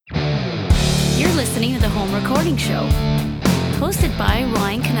listening to The Home Recording Show, hosted by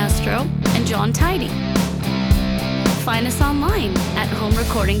Ryan Canestro and John Tidy. Find us online at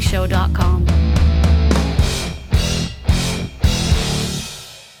homerecordingshow.com.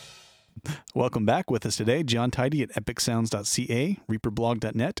 Welcome back. With us today, John Tidy at epicsounds.ca,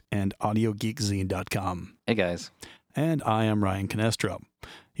 reaperblog.net, and audiogeekzine.com. Hey, guys. And I am Ryan Canestro.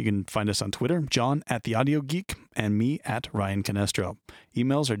 You can find us on Twitter, John at The Audio Geek, and me at Ryan Canestro.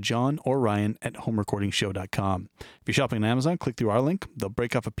 Emails are John or Ryan at homerecordingshow.com. If you're shopping on Amazon, click through our link. They'll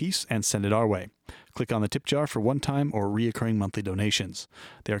break off a piece and send it our way. Click on the tip jar for one-time or reoccurring monthly donations.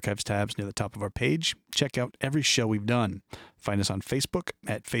 The archives tab's near the top of our page. Check out every show we've done. Find us on Facebook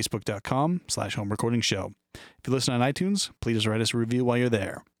at facebook.com/homerecordingshow. If you listen on iTunes, please write us a review while you're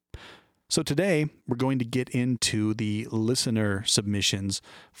there. So today, we're going to get into the listener submissions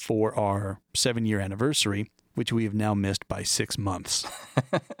for our 7-year anniversary, which we have now missed by 6 months.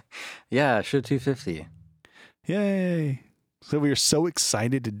 Yeah, show 250. Yay! So we are so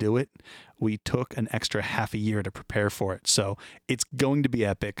excited to do it. We took an extra half a year to prepare for it. So it's going to be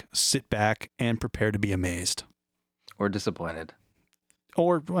epic. Sit back and prepare to be amazed. Or disappointed.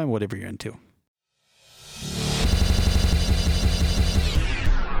 Or whatever you're into.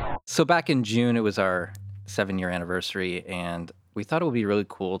 So back in June, it was our 7-year anniversary, and we thought it would be really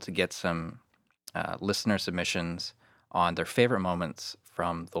cool to get some listener submissions on their favorite moments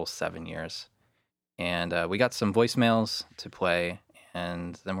from those 7 years. And we got some voicemails to play,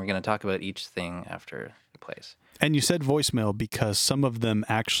 and then we're going to talk about each thing after it plays. And you said voicemail because some of them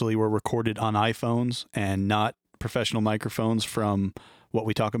actually were recorded on iPhones and not professional microphones from what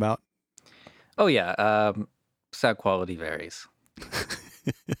we talk about. Oh, yeah. Sound quality varies.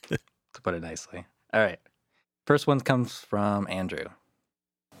 To put it nicely. All right. First one comes from Andrew.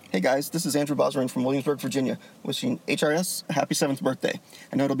 Hey guys, this is Andrew Bosrin from Williamsburg, Virginia, wishing HRS a happy 7th birthday.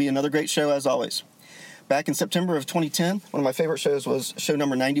 I know it'll be another great show as always. Back in September of 2010, one of my favorite shows was show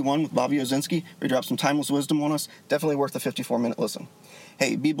number 91 with Bobby Ozinski, where he dropped some timeless wisdom on us. Definitely worth a 54-minute listen.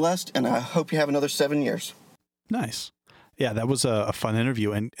 Hey, be blessed, and I hope you have another 7 years. Nice. Yeah, that was a fun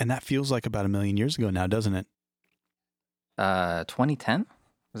interview, and that feels like about 1 million years ago now, doesn't it? 2010?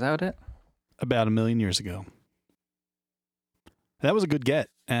 Was that it? About 1 million years ago. That was a good get,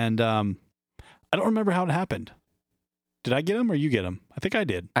 and I don't remember how it happened. Did I get him or you get him? I think I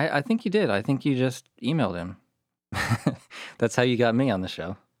did. I think you did. I think you just emailed him. That's how you got me on the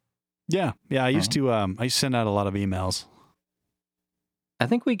show. Yeah. I used to send out a lot of emails. I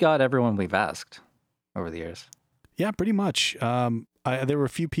think we got everyone we've asked over the years. Yeah, pretty much. There were a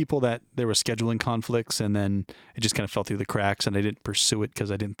few people that there were scheduling conflicts, and then it just kind of fell through the cracks, and I didn't pursue it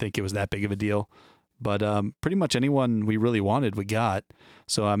because I didn't think it was that big of a deal. But pretty much anyone we really wanted, we got.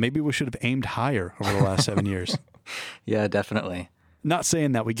 So maybe we should have aimed higher over the last 7 years. Yeah, definitely. Not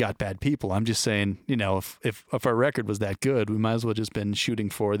saying that we got bad people. I'm just saying, if our record was that good, we might as well just been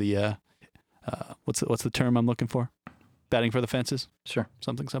shooting for the what's the term I'm looking for? Batting for the fences? Sure.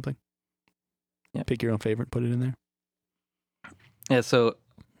 Something. Yeah. Pick your own favorite, put it in there. Yeah, so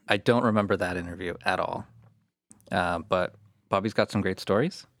I don't remember that interview at all. But Bobby's got some great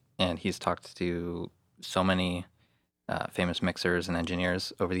stories, and he's talked to so many famous mixers and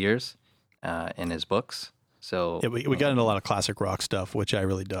engineers over the years in his books. So yeah, we got into a lot of classic rock stuff, which I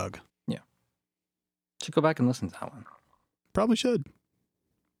really dug. Yeah. Should go back and listen to that one. Probably should.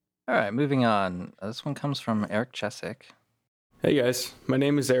 All right, moving on. This one comes from Eric Chesick. Hey guys, my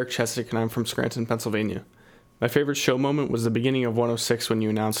name is Eric Chesick and I'm from Scranton, Pennsylvania. My favorite show moment was the beginning of 106 when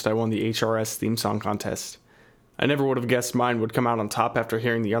you announced I won the HRS theme song contest. I never would have guessed mine would come out on top after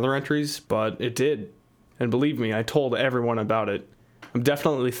hearing the other entries, but it did. And believe me, I told everyone about it. I'm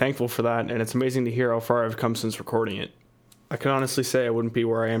definitely thankful for that, and it's amazing to hear how far I've come since recording it. I can honestly say I wouldn't be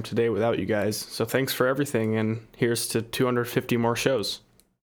where I am today without you guys, so thanks for everything, and here's to 250 more shows.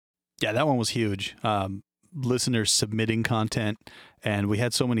 Yeah, that one was huge. Listeners submitting content, and we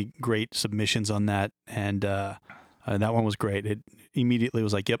had so many great submissions on that, and that one was great. It immediately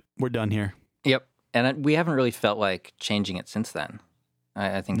was like, yep, we're done here. Yep, and we haven't really felt like changing it since then.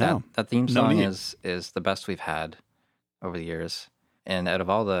 I think that theme song is the best we've had over the years. And out of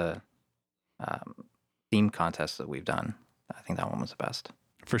all the theme contests that we've done, I think that one was the best.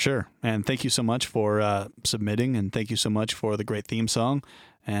 For sure. And thank you so much for submitting, and thank you so much for the great theme song.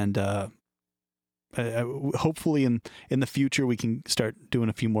 And hopefully in the future we can start doing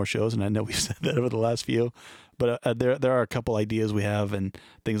a few more shows. And I know we've said that over the last few, but there are a couple ideas we have and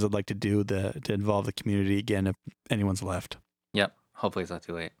things I'd like to do to involve the community again if anyone's left. Yep. Hopefully it's not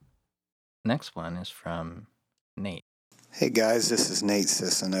too late. Next one is from Nate. Hey guys, this is Nate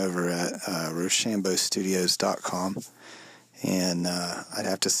Sisson over at RochambeauStudios.com, and I'd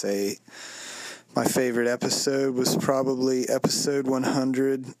have to say My favorite episode was probably episode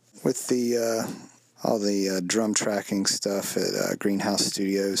 100 with the all the drum tracking stuff at Greenhouse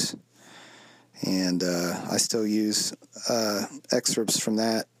Studios. And I still use excerpts from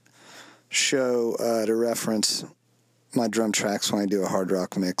that show to reference my drum tracks when I do a hard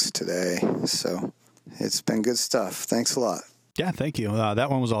rock mix today. So it's been good stuff. Thanks a lot. Yeah, thank you. That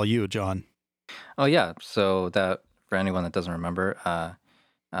one was all you, John. Oh, yeah. So that, for anyone that doesn't remember,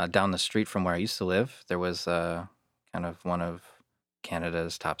 down the street from where I used to live, there was kind of one of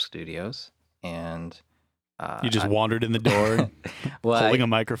Canada's top studios. And you just wandered in the door, holding a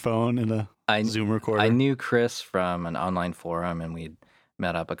microphone and a Zoom recorder. I knew Chris from an online forum, and we'd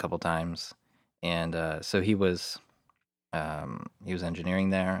met up a couple times. And so he was engineering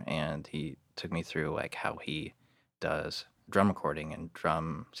there, and he took me through like how he does drum recording and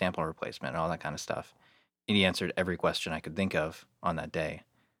drum sample replacement and all that kind of stuff. And he answered every question I could think of on that day.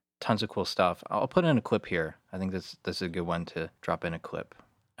 Tons of cool stuff. I'll put in a clip here. I think this is a good one to drop in a clip.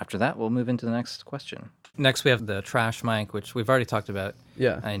 After that, we'll move into the next question. Next, we have the trash mic, which we've already talked about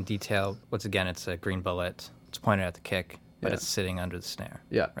in detail. Once again, it's a green bullet. It's pointed at the kick, but it's sitting under the snare.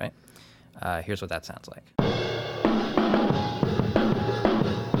 Yeah. Right? Here's what that sounds like.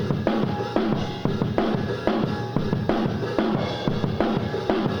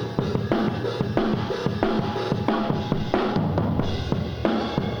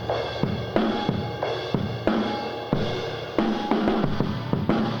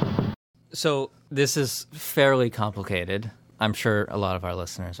 So this is fairly complicated. I'm sure a lot of our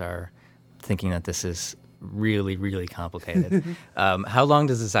listeners are thinking that this is really, really complicated. How long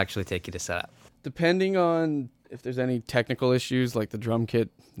does this actually take you to set up? Depending on if there's any technical issues, like the drum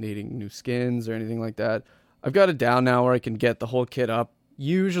kit needing new skins or anything like that, I've got it down now where I can get the whole kit up,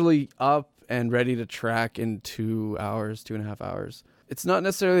 usually up and ready to track in 2 hours, 2.5 hours. It's not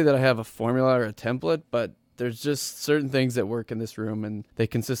necessarily that I have a formula or a template, but there's just certain things that work in this room and they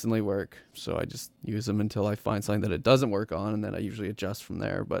consistently work. So I just use them until I find something that it doesn't work on, and then I usually adjust from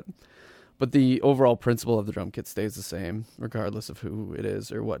there. But the overall principle of the drum kit stays the same, regardless of who it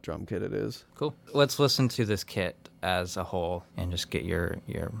is or what drum kit it is. Cool. Let's listen to this kit as a whole and just get your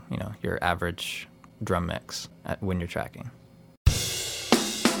average drum mix when you're tracking.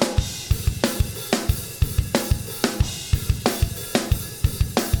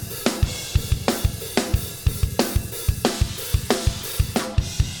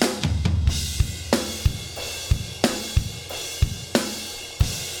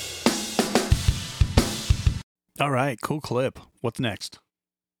 All right, cool clip. What's next?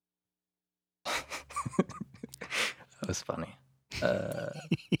 That was funny. I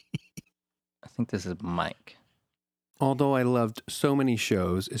think this is Mike. Although I loved so many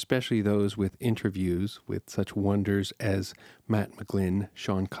shows, especially those with interviews with such wonders as Matt McGlynn,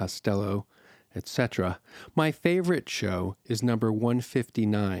 Sean Costello, etc., my favorite show is number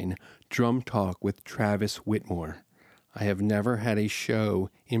 159, Drum Talk with Travis Whitmore. I have never had a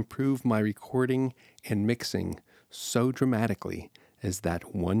show improve my recording and mixing so dramatically as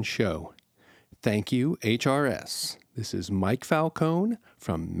that one show. Thank you, HRS. This is Mike Falcone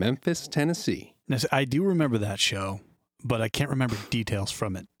from Memphis, Tennessee. Now, I do remember that show, but I can't remember details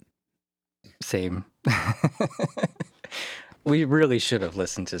from it. Same. We really should have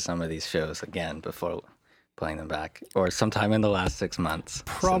listened to some of these shows again before playing them back, or sometime in the last 6 months.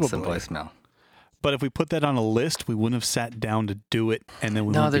 Probably. Since the voicemail. But if we put that on a list, we wouldn't have sat down to do it, and then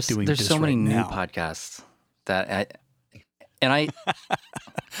we wouldn't be doing this there's so many right new now. podcasts that I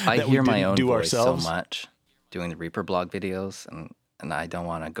That we hear my didn't own do voice ourselves. so much doing the Reaper blog videos, and I don't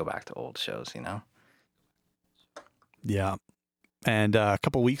want to go back to old shows, Yeah. And a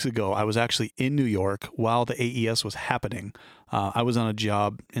couple weeks ago, I was actually in New York while the AES was happening. I was on a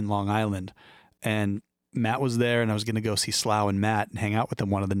job in Long Island, and Matt was there, and I was going to go see Slough and Matt and hang out with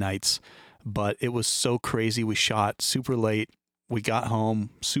them one of the nights. But it was so crazy. We shot super late. We got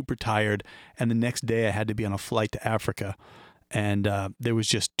home super tired, and the next day I had to be on a flight to Africa, and there was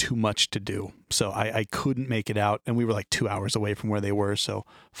just too much to do. So I couldn't make it out, and we were like 2 hours away from where they were, so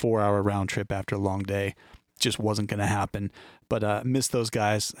 4-hour round trip after a long day just wasn't going to happen. But missed those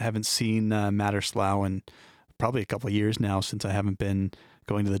guys. Haven't seen Matt or Slough in probably a couple of years now since I haven't been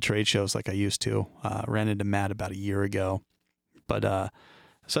going to the trade shows like I used to. Ran into Matt about a year ago. But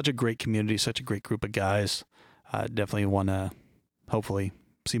such a great community, such a great group of guys. Definitely want to hopefully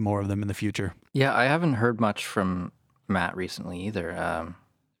see more of them in the future. Yeah, I haven't heard much from Matt recently either.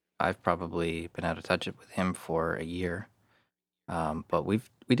 I've probably been out of touch with him for a year. But we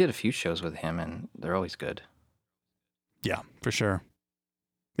did a few shows with him, and they're always good. Yeah, for sure.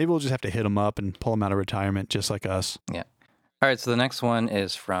 Maybe we'll just have to hit him up and pull him out of retirement just like us. Yeah. All right, so the next one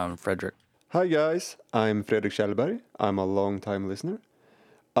is from Frederick Hi guys, I'm Fredrik Kjellberg. I'm a long-time listener.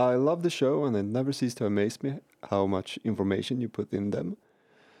 I love the show and it never ceases to amaze me how much information you put in them.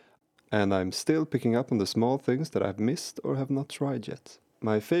 And I'm still picking up on the small things that I've missed or have not tried yet.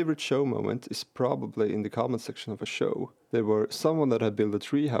 My favorite show moment is probably in the comment section of a show. There were someone that had built a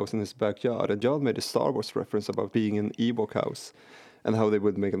tree house in his backyard and John made a Star Wars reference about being an Ewok house and how they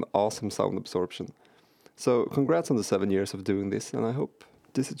would make an awesome sound absorption. So congrats on the 7 years of doing this, and I hope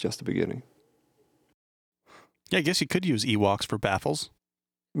this is just the beginning. Yeah, I guess you could use Ewoks for baffles.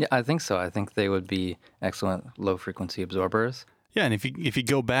 Yeah, I think so. I think they would be excellent low-frequency absorbers. Yeah, and if you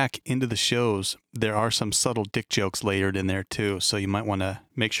go back into the shows, there are some subtle dick jokes layered in there too, so you might want to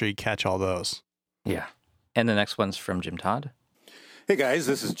make sure you catch all those. Yeah. And the next one's from Jim Todd. Hey guys,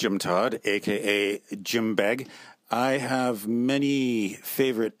 this is Jim Todd, aka Jim Begg. I have many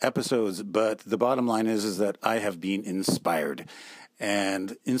favorite episodes, but the bottom line is that I have been inspired.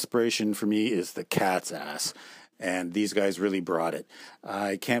 And inspiration for me is the cat's ass. And these guys really brought it.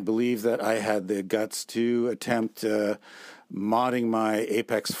 I can't believe that I had the guts to attempt modding my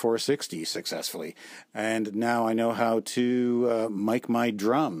Apex 460 successfully. And now I know how to mic my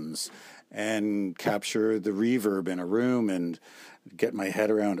drums and capture the reverb in a room and get my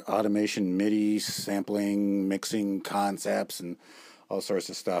head around automation, MIDI, sampling, mixing concepts, and all sorts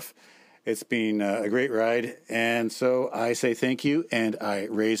of stuff. It's been a great ride. And so I say thank you, and I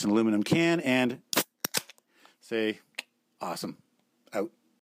raise an aluminum can and say, awesome, out.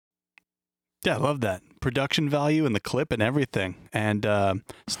 Yeah, I love that. Production value in the clip and everything. And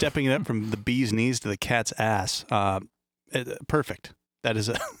stepping it up from the bee's knees to the cat's ass. Perfect. That is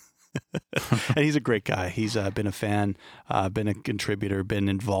a... And he's a great guy. He's been a fan, been a contributor, been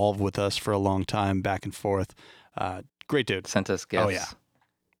involved with us for a long time, back and forth. Great dude. Sent us gifts. Oh, yeah.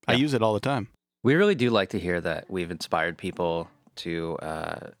 I use it all the time. We really do like to hear that we've inspired people to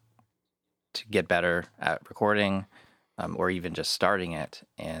get better at recording, or even just starting it.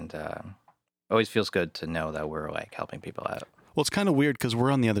 And always feels good to know that we're like helping people out. Well, it's kind of weird because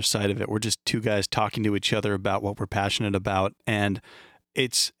we're on the other side of it. We're just two guys talking to each other about what we're passionate about, and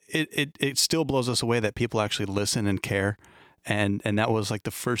it still blows us away that people actually listen and care. And that was like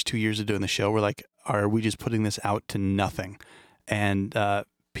the first 2 years of doing the show. We're like, are we just putting this out to nothing? And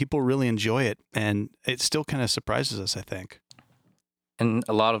people really enjoy it, and it still kind of surprises us, I think. And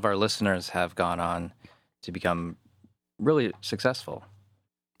a lot of our listeners have gone on to become really successful.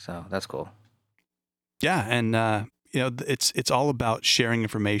 So that's cool. Yeah, and it's all about sharing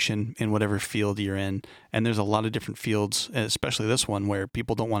information in whatever field you're in. And there's a lot of different fields, especially this one, where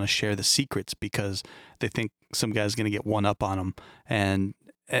people don't want to share the secrets because they think some guy's going to get one up on them. And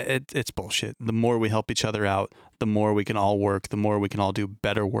it's bullshit. The more we help each other out, the more we can all work, the more we can all do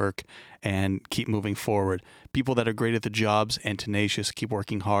better work and keep moving forward. People that are great at the jobs and tenacious, keep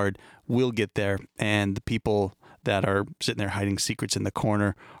working hard, will get there. And the people that are sitting there hiding secrets in the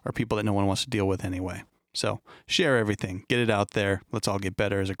corner are people that no one wants to deal with anyway. So share everything, get it out there. Let's all get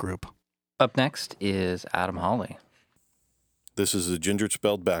better as a group. Up next is Adam Hawley. This is a ginger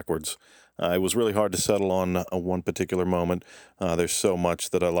spelled backwards. It was really hard to settle on one particular moment. There's so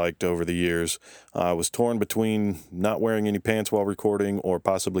much that I liked over the years. I was torn between not wearing any pants while recording or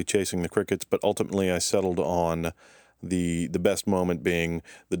possibly chasing the crickets, but ultimately I settled on the best moment being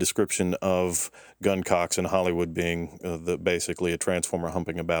the description of gun cocks in Hollywood being basically a transformer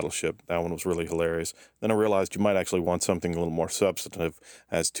humping a battleship. That one was really hilarious. Then I realized you might actually want something a little more substantive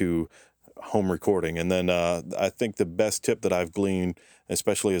as to home recording. And then I think the best tip that I've gleaned,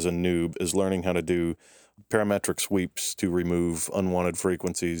 especially as a noob, is learning how to do parametric sweeps to remove unwanted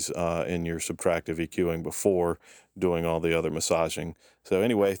frequencies in your subtractive EQing before doing all the other massaging. So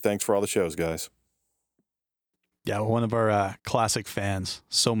anyway, thanks for all the shows, guys. Yeah, one of our classic fans.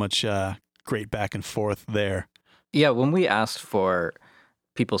 So much great back and forth there. Yeah, when we asked for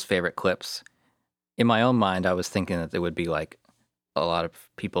people's favorite clips, in my own mind, I was thinking that there would be like a lot of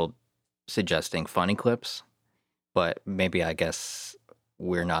people suggesting funny clips, but maybe I guess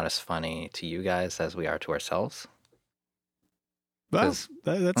we're not as funny to you guys as we are to ourselves. Well,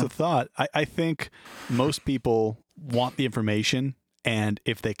 that's a thought. I think most people want the information, and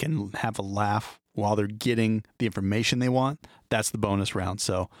if they can have a laugh while they're getting the information they want, that's the bonus round.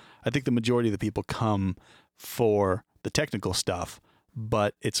 So I think the majority of the people come for the technical stuff,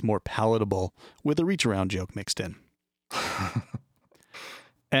 but it's more palatable with a reach around joke mixed in.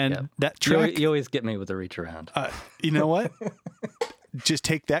 And that track... You always get me with a reach around. You know what? Just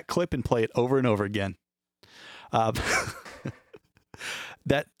take that clip and play it over and over again.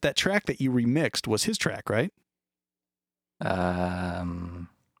 That track that you remixed was his track, right?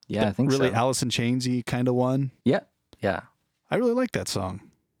 Yeah, I think really so. Alice in Chainsy kind of one. Yeah. I really like that song.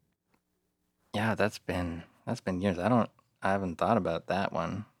 Yeah, that's been years. I haven't thought about that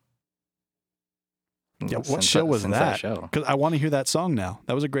one. Yeah, what show was since that? show. Because I want to hear that song now.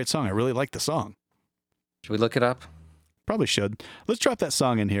 That was a great song. I really like the song. Should we look it up? Probably should. Let's drop that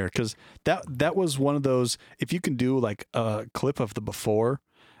song in here because that was one of those. If you can do like a clip of the before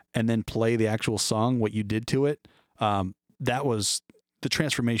and then play the actual song, what you did to it, that was the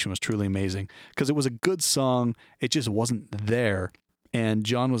transformation was truly amazing because it was a good song. It just wasn't there, and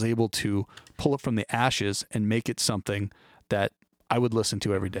John was able to pull it from the ashes and make it something that I would listen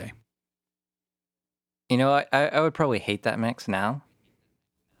to every day. You know, I would probably hate that mix now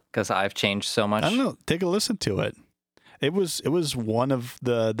because I've changed so much. I don't know. Take a listen to it. It was one of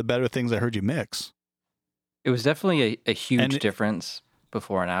the better things I heard you mix. It was definitely a huge difference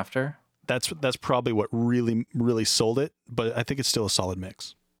before and after. That's probably what really sold it, but I think it's still a solid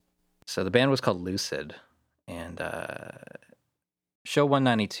mix. So the band was called Lucid, and show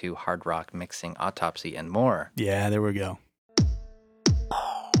 192, hard rock mixing, autopsy, and more. Yeah, there we go.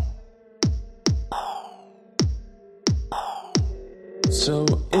 So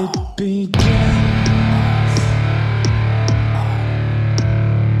it began.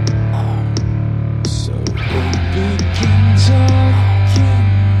 So it begins again.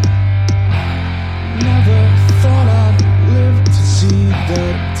 Never thought I'd live to see the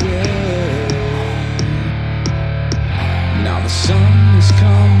day. Now the sun has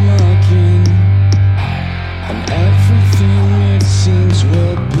come again, and everything it seems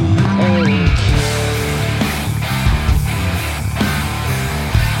will be okay.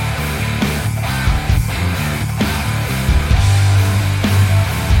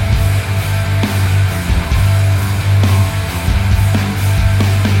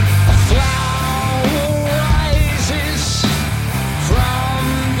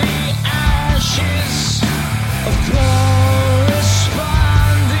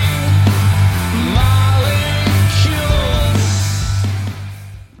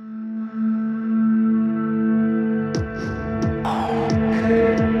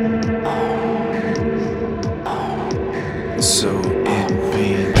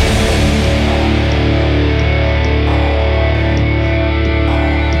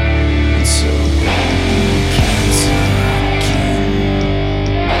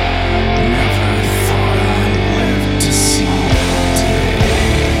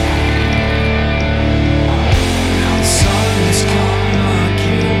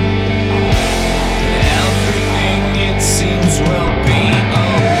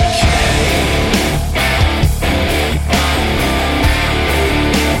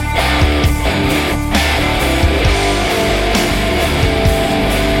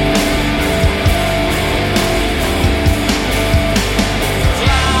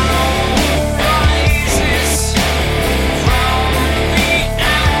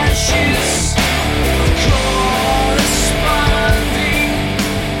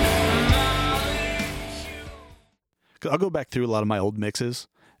 I'll go back through a lot of my old mixes,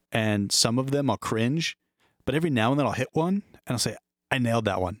 and some of them I'll cringe, but every now and then I'll hit one, and I'll say, I nailed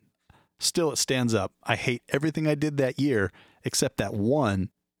that one. Still, it stands up. I hate everything I did that year, except that one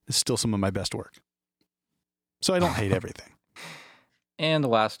is still some of my best work. So I don't hate everything. And the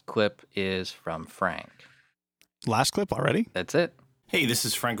last clip is from Frank. Last clip already? That's it. Hey, this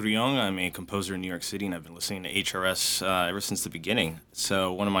is Frank Ruyong. I'm a composer in New York City, and I've been listening to HRS ever since the beginning.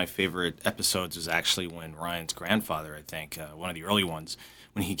 So one of my favorite episodes was actually when Ryan's grandfather, I think, one of the early ones,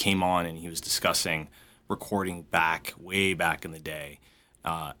 when he came on and he was discussing recording way back in the day.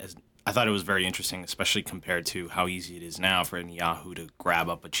 I thought it was very interesting, especially compared to how easy it is now for any Yahoo to grab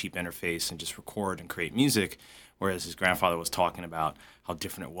up a cheap interface and just record and create music, whereas his grandfather was talking about how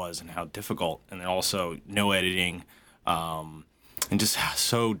different it was and how difficult, and then also no editing, and just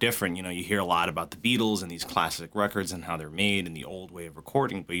so different. You know, you hear a lot about the Beatles and these classic records and how they're made and the old way of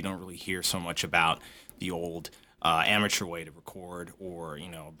recording, but you don't really hear so much about the old amateur way to record, or, you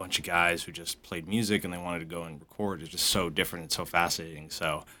know, a bunch of guys who just played music and they wanted to go and record. It's just so different and so fascinating.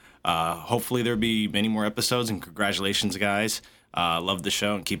 So hopefully there'll be many more episodes, and congratulations, guys. Love the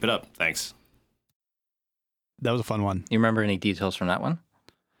show and keep it up. Thanks. That was a fun one. You remember any details from that one?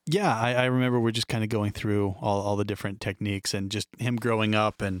 Yeah, I remember we're just kind of going through all the different techniques and just him growing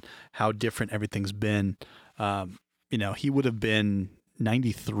up and how different everything's been. You know, he would have been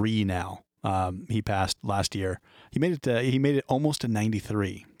 93 now. He passed last year. He made it almost to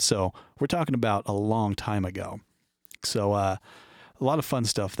 93. So we're talking about a long time ago. So a lot of fun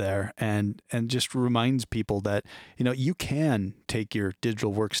stuff there, and just reminds people that, you know, you can take your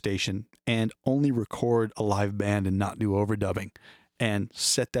digital workstation and only record a live band and not do overdubbing, and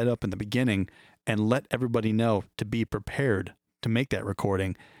set that up in the beginning and let everybody know to be prepared to make that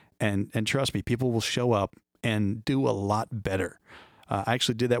recording. And trust me, people will show up and do a lot better. I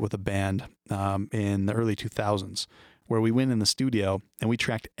actually did that with a band in the early 2000s, where we went in the studio and we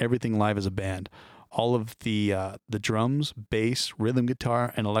tracked everything live as a band. All of the drums, bass, rhythm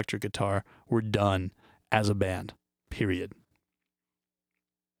guitar, and electric guitar were done as a band, period.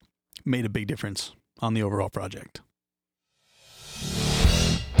 Made a big difference on the overall project.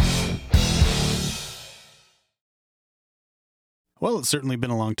 Well, it's certainly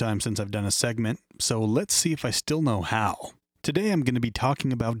been a long time since I've done a segment, so let's see if I still know how. Today I'm going to be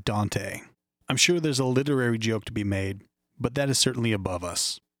talking about Dante. I'm sure there's a literary joke to be made, but that is certainly above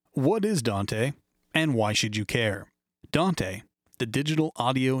us. What is Dante, and why should you care? Dante, the digital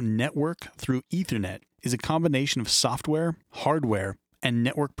audio network through Ethernet, is a combination of software, hardware, and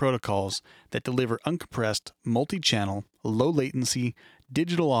network protocols that deliver uncompressed, multi-channel, low-latency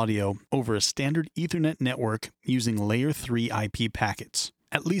digital audio over a standard Ethernet network using Layer 3 IP packets.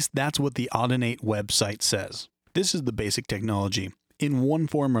 At least that's what the Audinate website says. This is the basic technology, in one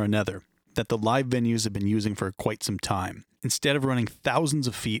form or another, that the live venues have been using for quite some time. Instead of running thousands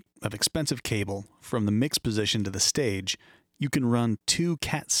of feet of expensive cable from the mix position to the stage, you can run 2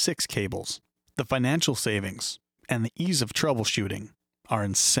 Cat6 cables. The financial savings and the ease of troubleshooting are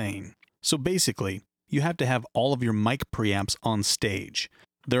insane. So basically, you have to have all of your mic preamps on stage.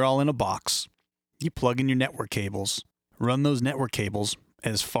 They're all in a box. You plug in your network cables, run those network cables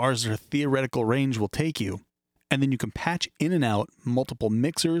as far as their theoretical range will take you, and then you can patch in and out multiple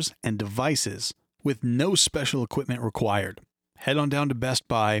mixers and devices with no special equipment required. Head on down to Best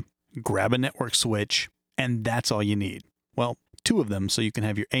Buy, grab a network switch, and that's all you need. Well, 2 of them so you can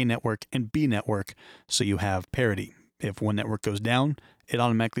have your A network and B network so you have parity. If one network goes down, it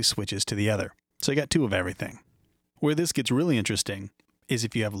automatically switches to the other. So you got 2 of everything. Where this gets really interesting is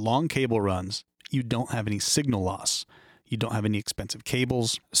if you have long cable runs, you don't have any signal loss. You don't have any expensive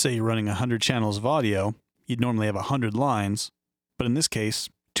cables. Say you're running 100 channels of audio, you'd normally have 100 lines, but in this case,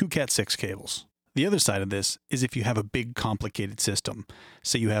 2 Cat6 cables. The other side of this is if you have a big complicated system.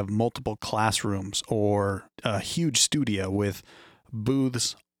 Say you have multiple classrooms or a huge studio with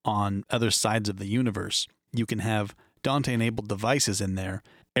booths on other sides of the universe. You can have Dante-enabled devices in there.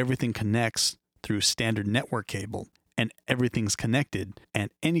 Everything connects through standard network cable, and everything's connected,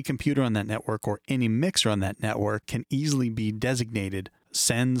 and any computer on that network or any mixer on that network can easily be designated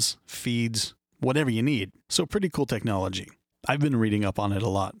sends, feeds, whatever you need. So pretty cool technology. I've been reading up on it a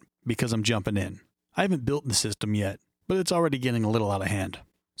lot because I'm jumping in. I haven't built the system yet, but it's already getting a little out of hand.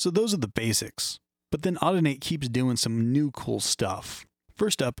 So those are the basics. But then Audinate keeps doing some new cool stuff.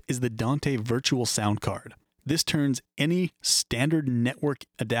 First up is the Dante Virtual Sound Card. This turns any standard network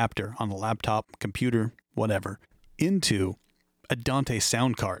adapter on a laptop, computer, whatever, into a Dante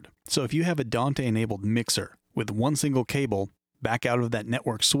sound card. So if you have a Dante-enabled mixer with one single cable back out of that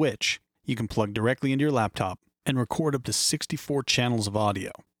network switch, you can plug directly into your laptop and record up to 64 channels of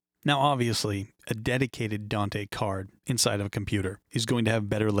audio. Now obviously, a dedicated Dante card inside of a computer is going to have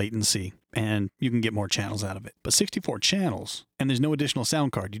better latency and you can get more channels out of it. But 64 channels, and there's no additional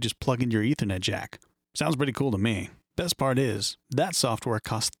sound card, you just plug in your Ethernet jack. Sounds pretty cool to me. Best part is, that software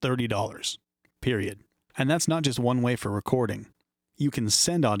costs $30, period. And that's not just one way for recording. You can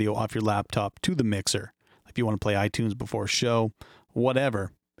send audio off your laptop to the mixer. If you want to play iTunes before a show,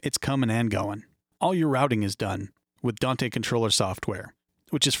 whatever, it's coming and going. All your routing is done with Dante controller software,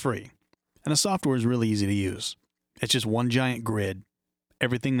 which is free. And the software is really easy to use. It's just one giant grid.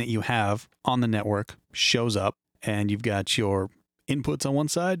 Everything that you have on the network shows up, and you've got your inputs on one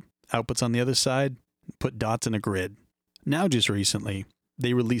side, outputs on the other side, put dots in a grid. Now, just recently,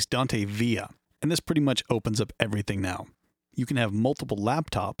 they released Dante Via, and this pretty much opens up everything now. You can have multiple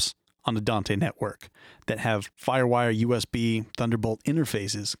laptops on the Dante network that have Firewire, USB, Thunderbolt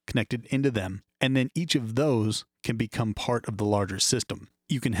interfaces connected into them, and then each of those can become part of the larger system.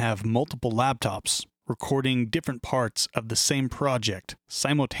 You can have multiple laptops recording different parts of the same project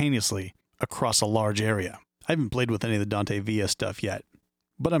simultaneously across a large area. I haven't played with any of the Dante Via stuff yet,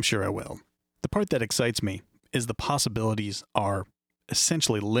 but I'm sure I will. The part that excites me is the possibilities are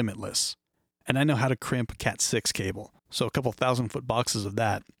essentially limitless. And I know how to crimp a Cat6 cable, so a couple 1,000-foot boxes of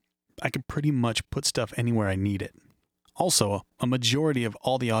that, I could pretty much put stuff anywhere I need it. Also, a majority of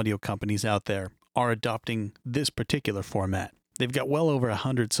all the audio companies out there are adopting this particular format. They've got well over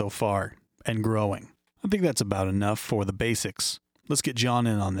 100 so far, and growing. I think that's about enough for the basics. Let's get John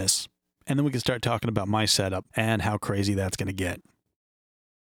in on this, and then we can start talking about my setup and how crazy that's going to get.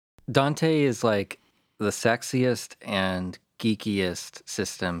 Dante is like the sexiest and geekiest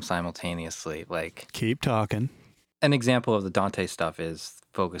system simultaneously. Like, keep talking. An example of the Dante stuff is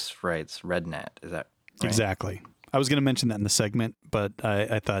Focusrite's RedNet. Is that right? Exactly. I was going to mention that in the segment, but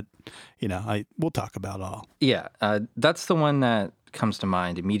I thought, we'll talk about all. Yeah, that's the one that comes to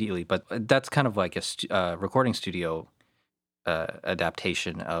mind immediately, but that's kind of like a recording studio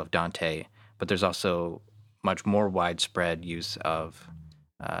adaptation of Dante, but there's also much more widespread use of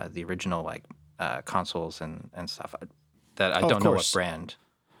the original consoles and stuff that I don't know what brand.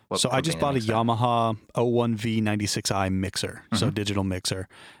 So I just bought a Yamaha 01V96i mixer, so digital mixer.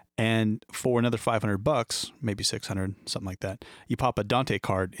 And for another $500, maybe $600, something like that, you pop a Dante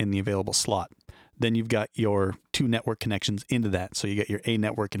card in the available slot. Then you've got your 2 network connections into that. So you get your A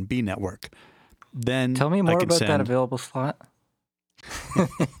network and B network. Then tell me more about that available slot.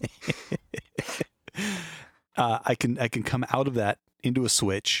 I can come out of that into a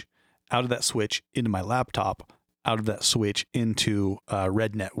switch, out of that switch into my laptop, out of that switch into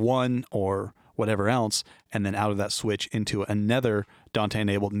RedNet 1 or whatever else, and then out of that switch into another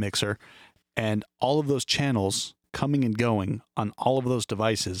Dante-enabled mixer. And all of those channels coming and going on all of those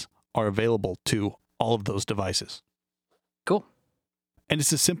devices are available to all of those devices. Cool. And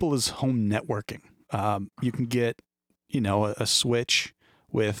it's as simple as home networking. You can get, a switch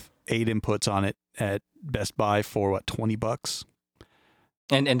with 8 inputs on it at Best Buy for $20?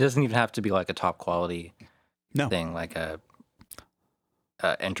 And it doesn't even have to be like a top quality thing, like a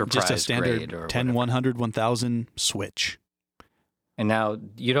enterprise just a standard grade or 10, whatever. 100, 1000 switch. And now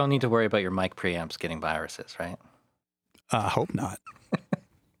you don't need to worry about your mic preamps getting viruses, right? I hope not.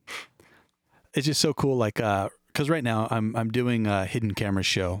 It's just so cool. Because right now I'm doing a hidden camera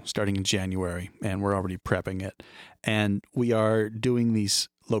show starting in January, and we're already prepping it. And we are doing these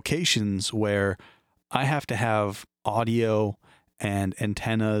locations where I have to have audio and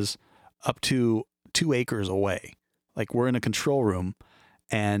antennas up to 2 acres away. Like we're in a control room,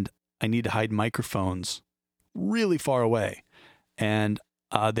 and I need to hide microphones really far away. And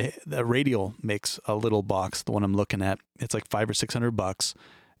the Radial makes a little box, the one I'm looking at. It's like $500 or $600.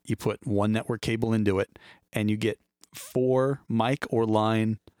 You put 1 network cable into it, and you get 4 mic or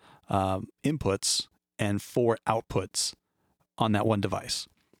line inputs and 4 outputs on that one device.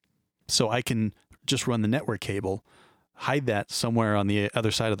 So I can just run the network cable, hide that somewhere on the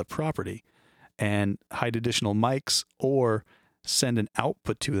other side of the property, and hide additional mics, or send an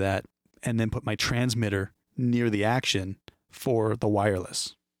output to that, and then put my transmitter near the action for the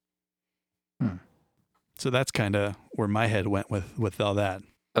wireless. So that's kind of where my head went with all that.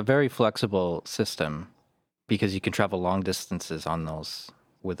 A very flexible system, because you can travel long distances on those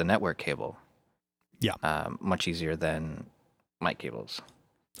with a network cable. Yeah. Much easier than mic cables.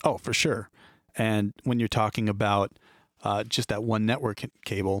 Oh, for sure. And when you're talking about just that one network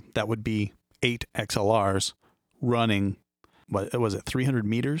cable, that would be 8 XLRs running, what was it, 300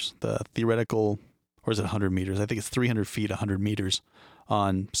 meters? The theoretical, or is it 100 meters? I think it's 300 feet, 100 meters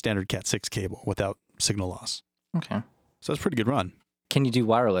on standard Cat 6 cable without signal loss. Okay. So that's a pretty good run. Can you do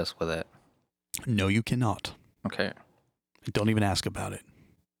wireless with it? No, you cannot. Okay. Don't even ask about it.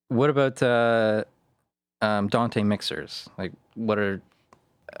 What about Dante mixers? Like, what are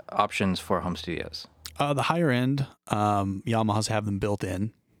options for home studios? The higher end, Yamahas have them built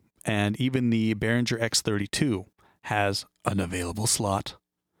in, and even the Behringer X32 has an available slot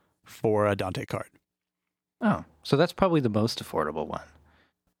for a Dante card. Oh, so that's probably the most affordable one.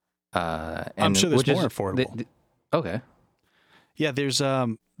 I'm sure there's more affordable. Okay. Yeah, there's I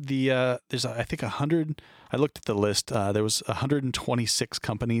think 100. I looked at the list. There was 126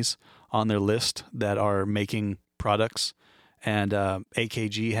 companies on their list that are making products, and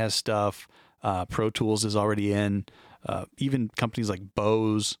AKG has stuff. Pro Tools is already in. Even companies like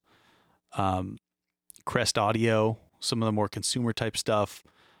Bose, Crest Audio, some of the more consumer type stuff,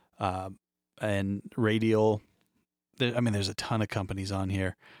 and Radial. There's a ton of companies on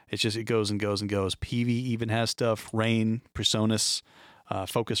here. It's just, it goes and goes and goes. PV even has stuff. Rain, Presonus,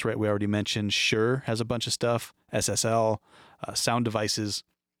 Focusrite we already mentioned. Shure has a bunch of stuff. SSL, Sound Devices.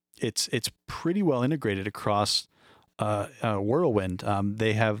 It's pretty well integrated across Whirlwind.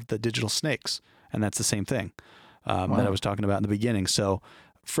 They have the digital snakes, and that's the same thing that I was talking about in the beginning. So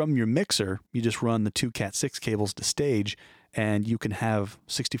from your mixer, you just run the 2 Cat 6 cables to stage, and you can have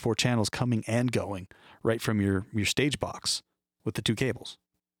 64 channels coming and going right from your stage box with the 2 cables.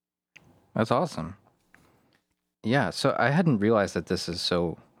 That's awesome. Yeah, so I hadn't realized that this is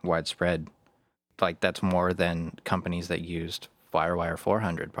so widespread. Like, that's more than companies that used Firewire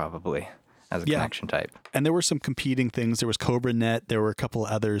 400 probably as a connection type. And there were some competing things. There was CobraNet. There were a couple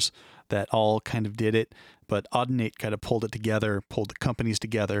others that all kind of did it. But Audinate kind of pulled it together, pulled the companies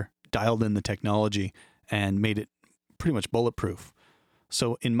together, dialed in the technology, and made it pretty much bulletproof.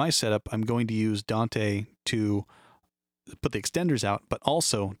 So in my setup, I'm going to use Dante to put the extenders out, but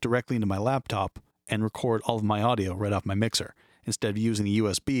also directly into my laptop and record all of my audio right off my mixer. Instead of using the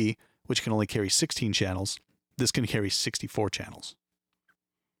USB, which can only carry 16 channels, this can carry 64 channels.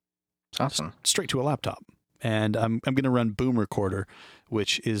 Awesome. Straight to a laptop. And I'm going to run Boom Recorder,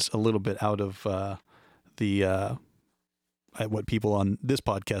 which is a little bit out of what people on this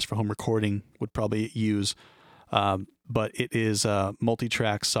podcast for home recording would probably use. But it is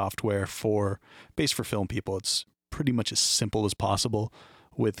multi-track software based for film people. It's pretty much as simple as possible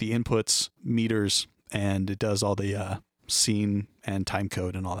with the inputs, meters, and it does all the scene and time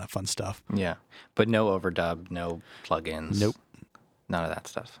code and all that fun stuff. Yeah, but no overdub, no plugins. Nope. None of that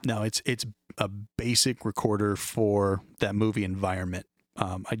stuff. No, it's a basic recorder for that movie environment.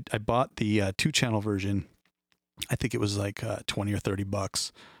 I bought the 2-channel version. I think it was like $20 or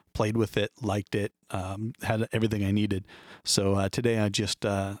 $30. Played with it, liked it, had everything I needed. So today I just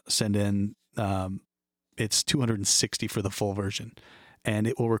send in, it's $260 for the full version. And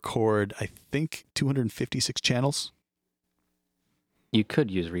it will record, I think, 256 channels. You could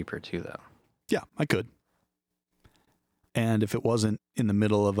use Reaper too, though. Yeah, I could. And if it wasn't in the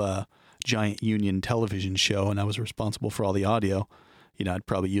middle of a giant union television show and I was responsible for all the audio, I'd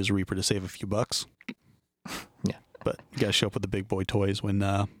probably use Reaper to save a few bucks. Yeah. But you got to show up with the big boy toys when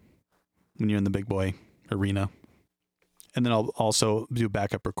you're in the big boy arena. And then I'll also do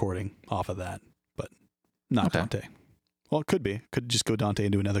backup recording off of that, but not Dante. Well, it could be. Could just go Dante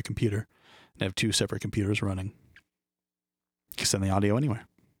into another computer and have 2 separate computers running. You can send the audio anywhere.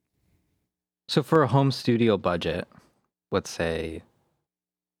 So for a home studio budget, let's say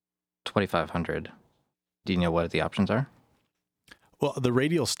 $2,500, do you know what the options are? Well, the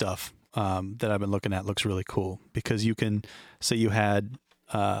radial stuff that I've been looking at looks really cool because you can say you had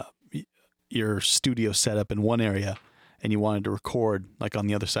your studio set up in one area and you wanted to record like on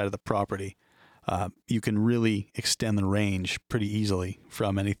the other side of the property. You can really extend the range pretty easily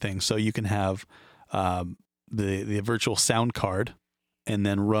from anything. So you can have the virtual sound card and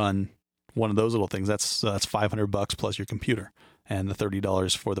then run one of those little things. That's $500 plus your computer and the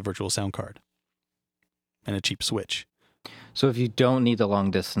 $30 for the virtual sound card and a cheap switch. So if you don't need the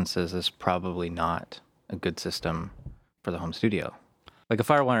long distances, it's probably not a good system for the home studio. Like a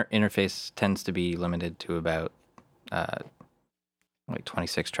FireWire interface tends to be limited to about like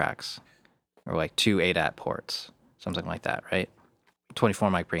 26 tracks or like 2 ADAT ports, something like that, right? 24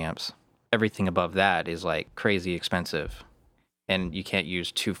 mic preamps. Everything above that is like crazy expensive. And you can't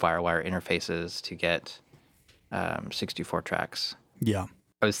use 2 FireWire interfaces to get 64 tracks. Yeah.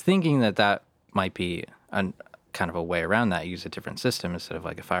 I was thinking that might be kind of a way around that, use a different system instead of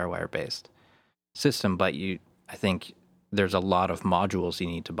like a FireWire-based system. But I think there's a lot of modules you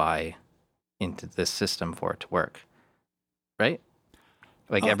need to buy into this system for it to work, right?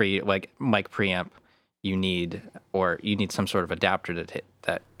 Like every mic preamp you need some sort of adapter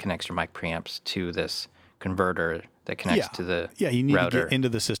that connects your mic preamps to this converter that connects to the you need router. to get into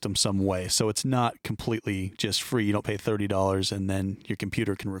the system some way. So it's not completely just free. You don't pay $30 and then your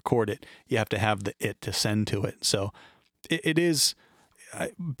computer can record it. You have to have it to send to it. So it is a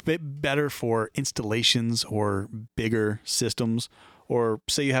bit better for installations or bigger systems. Or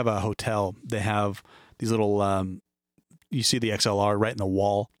say you have a hotel, they have these little, you see the XLR right in the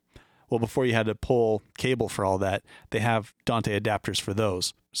wall. Well, before you had to pull cable for all that, they have Dante adapters for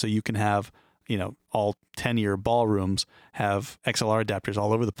those. So you can have, all 10 of your ballrooms have XLR adapters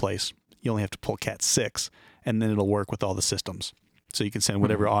all over the place. You only have to pull Cat 6, and then it'll work with all the systems. So you can send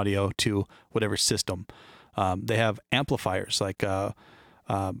whatever audio to whatever system. They have amplifiers, like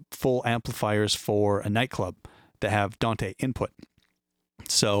full amplifiers for a nightclub that have Dante input.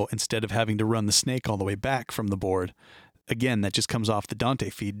 So instead of having to run the snake all the way back from the board, again, that just comes off the Dante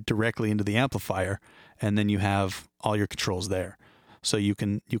feed directly into the amplifier, and then you have all your controls there. So you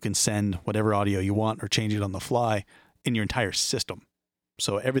can send whatever audio you want or change it on the fly in your entire system.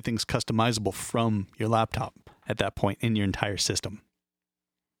 So everything's customizable from your laptop at that point in your entire system.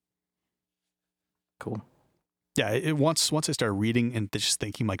 Cool. Yeah, once I started reading and just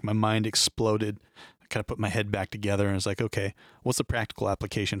thinking, like my mind exploded. I kind of put my head back together and was like, okay, what's the practical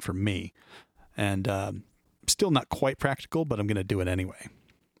application for me? And still not quite practical, but I'm going to do it anyway.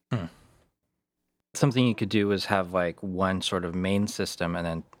 Something you could do is have like one sort of main system and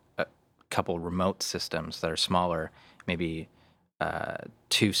then a couple remote systems that are smaller, maybe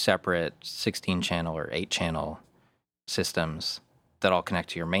 2 separate 16-channel or 8-channel systems that all connect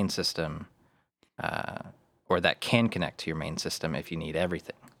to your main system, or that can connect to your main system if you need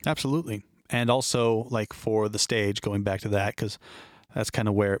everything. Absolutely. And also, like for the stage, going back to that, because that's kind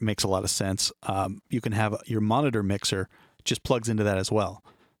of where it makes a lot of sense. You can have your monitor mixer just plugs into that as well.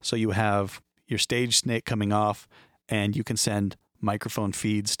 So you have your stage snake coming off, and you can send microphone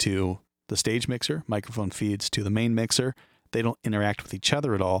feeds to the stage mixer. Microphone feeds to the main mixer. They don't interact with each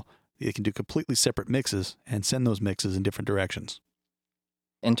other at all. You can do completely separate mixes and send those mixes in different directions.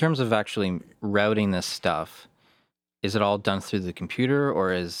 In terms of actually routing this stuff, is it all done through the computer,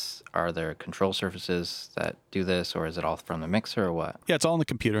 or are there control surfaces that do this, or is it all from the mixer, or what? Yeah, it's all in the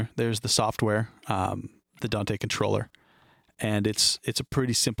computer. There's the software, the Dante controller, and it's a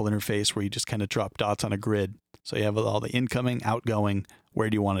pretty simple interface where you just kind of drop dots on a grid. So you have all the incoming, outgoing, where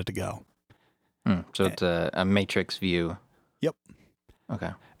do you want it to go? So it's a matrix view. Yep.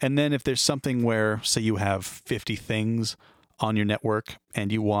 Okay. And then if there's something where, say you have 50 things on your network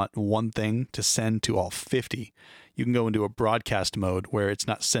and you want one thing to send to all 50, you can go into a broadcast mode where it's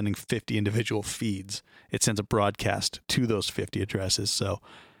not sending 50 individual feeds. It sends a broadcast to those 50 addresses. So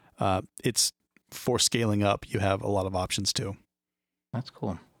it's for scaling up, you have a lot of options too. That's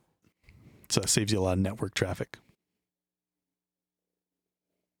cool. So it saves you a lot of network traffic.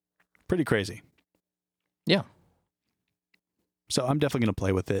 Pretty crazy. Yeah. So I'm definitely going to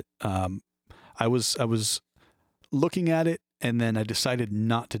play with it. I was looking at it, and then I decided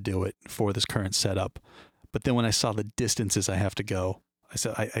not to do it for this current setup. But then when I saw the distances I have to go, I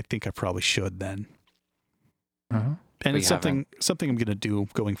said, I think I probably should then. Mm-hmm. And it's something I'm going to do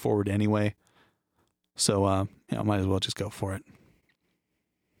going forward anyway. So, I might as well just go for it.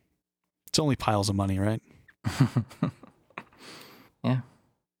 It's only piles of money, right? Yeah.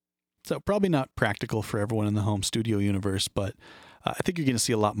 So probably not practical for everyone in the home studio universe, but I think you're going to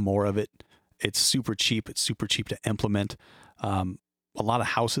see a lot more of it. It's super cheap. It's super cheap to implement. A lot of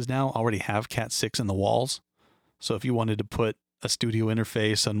houses now already have Cat 6 in the walls. So if you wanted to put a studio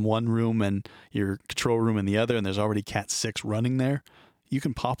interface on one room and your control room in the other, and there's already Cat 6 running there, you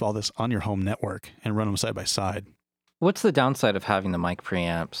can pop all this on your home network and run them side by side. What's the downside of having the mic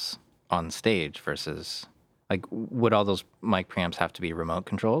preamps on stage versus, like, would all those mic preamps have to be remote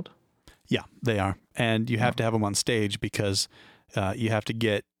controlled? Yeah, they are. And you have to have them on stage because you have to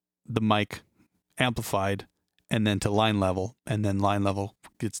get the mic amplified and then to line level, and then line level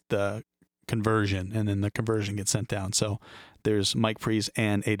gets the conversion, and then the conversion gets sent down. So there's mic pre's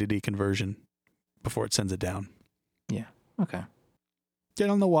and A to D conversion before it sends it down. Yeah. Okay. I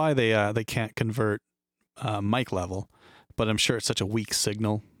don't know why they can't convert mic level, but I'm sure it's such a weak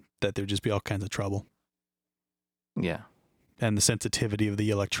signal that there'd just be all kinds of trouble. Yeah. And the sensitivity of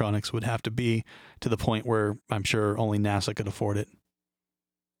the electronics would have to be to the point where I'm sure only NASA could afford it.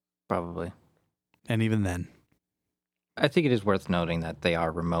 Probably. And even then. I think it is worth noting that they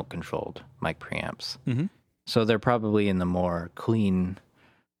are remote controlled mic preamps. Mm-hmm. So they're probably in the more clean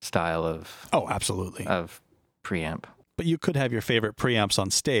style of... Oh, absolutely. Of preamp. But you could have your favorite preamps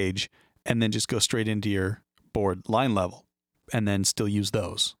on stage and then just go straight into your board line level and then still use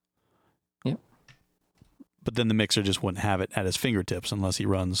those. Yep. But then the mixer just wouldn't have it at his fingertips unless he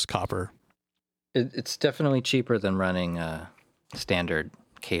runs copper. It's definitely cheaper than running standard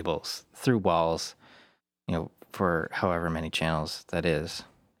cables through walls, for however many channels that is.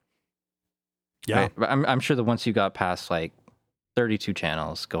 Yeah. Right? But I'm sure that once you got past like 32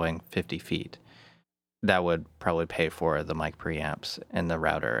 channels going 50 feet, that would probably pay for the mic preamps and the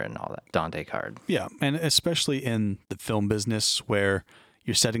router and all that Dante card. Yeah, and especially in the film business where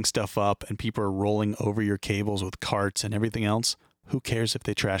you're setting stuff up and people are rolling over your cables with carts and everything else, who cares if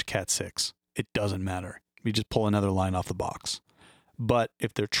they trash Cat 6? It doesn't matter. You just pull another line off the box. But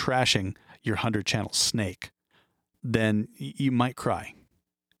if they're trashing your 100-channel snake, then you might cry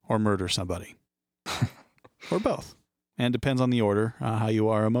or murder somebody. Or both. And depends on the order, how you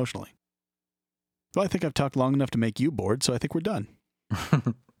are emotionally. Well, I think I've talked long enough to make you bored, so I think we're done.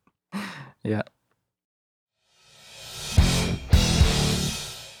 Yeah.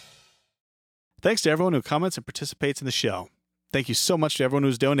 Thanks to everyone who comments and participates in the show. Thank you so much to everyone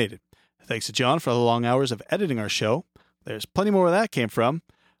who's donated. Thanks to John for the long hours of editing our show. There's plenty more where that came from.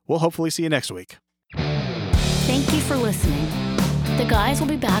 We'll hopefully see you next week. Thank you for listening. The guys will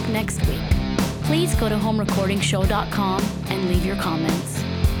be back next week. Please go to homerecordingshow.com and leave your comments.